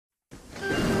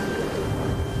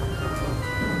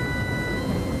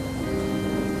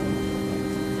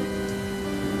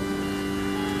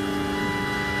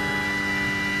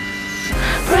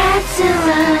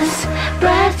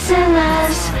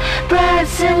Bratzillaz,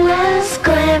 Bratzillaz,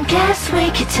 Glam gets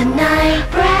wicked tonight.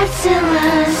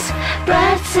 Bratzillaz,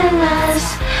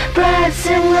 Bratzillaz,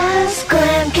 Bratzillaz,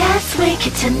 Glam gets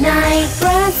wicked tonight.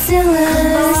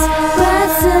 Bratzillaz,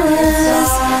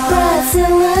 Bratzillaz,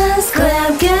 Bratzillaz,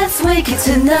 Glam gets wicked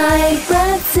tonight.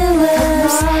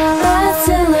 Bratzillaz,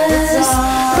 Bratzillaz,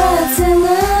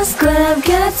 Bratzillaz, Glam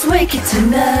gets wicked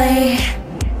tonight.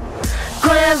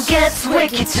 Glam gets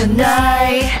wicked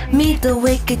tonight. Meet the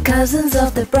wicked cousins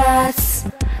of the Brats.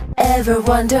 Ever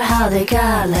wonder how they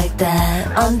got like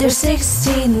that? On their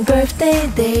 16th birthday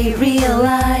they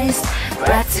realized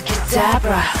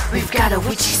Bratzillaz, we've got a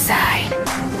witchy side.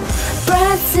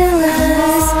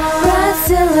 Bratzillaz,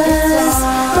 Bratzillaz,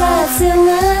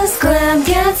 Bratzillaz, Glam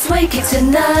gets wicked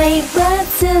tonight.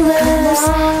 Bratzillaz,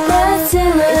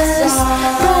 Bratzillaz,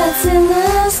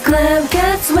 Bratzillaz, Glam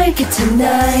gets wicked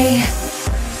tonight.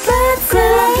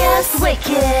 Bratzillaz gets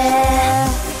wicked.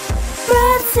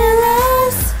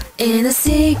 Bratzillaz. In a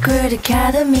secret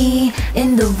academy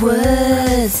in the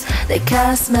woods, they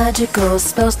cast magical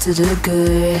spells to do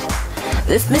good.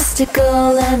 With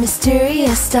mystical and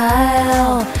mysterious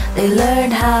style, they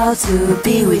learn how to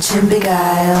bewitch and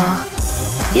beguile.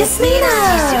 Yasmina,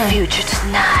 sees your future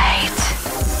tonight.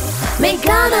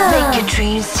 Megana, make your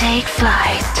dreams take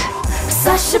flight.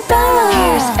 Sasha Bella,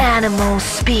 hears animals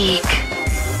speak.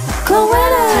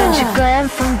 Cloetta, turns your glam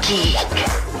from geek.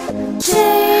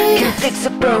 Jake can fix a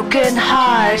broken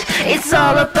heart. It's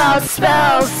all about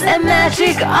spells and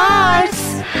magic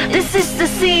arts. This is the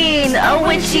scene, a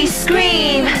witchy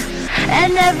scream,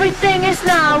 and everything is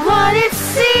not what it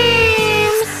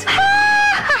seems.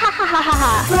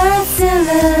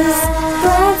 Bratzillaz,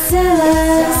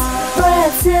 Bratzillaz,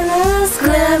 Bratzillaz,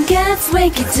 Glam gets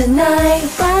wicked tonight.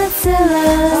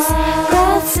 Bratzillaz,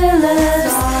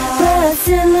 Bratzillaz,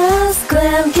 Bratzillaz,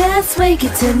 Glam gets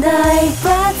wicked tonight.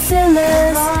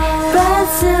 Bratzillaz,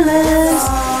 Bratzillaz,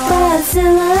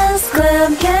 Bratzillaz,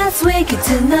 Glam gets wicked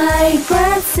tonight.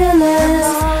 Bratzillaz,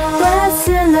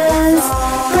 Bratzillaz,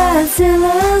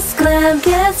 Bratzillaz, Glam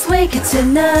gets wicked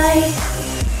tonight.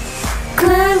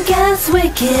 Glam gets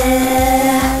wicked.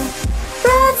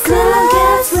 Glam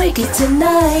gets wicked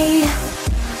tonight.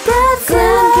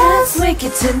 Glam gets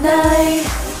wicked tonight.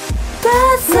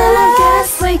 Glam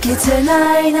gets wicked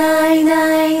tonight, night,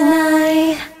 night,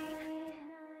 night.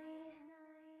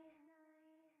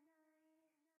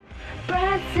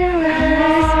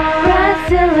 Bratzillaz,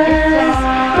 Bratzillaz,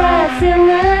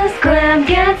 Bratzillaz, Glam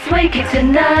gets wicked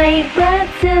tonight.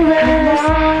 Bratzillaz,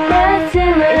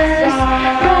 Bratzillaz,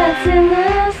 Bratzillaz.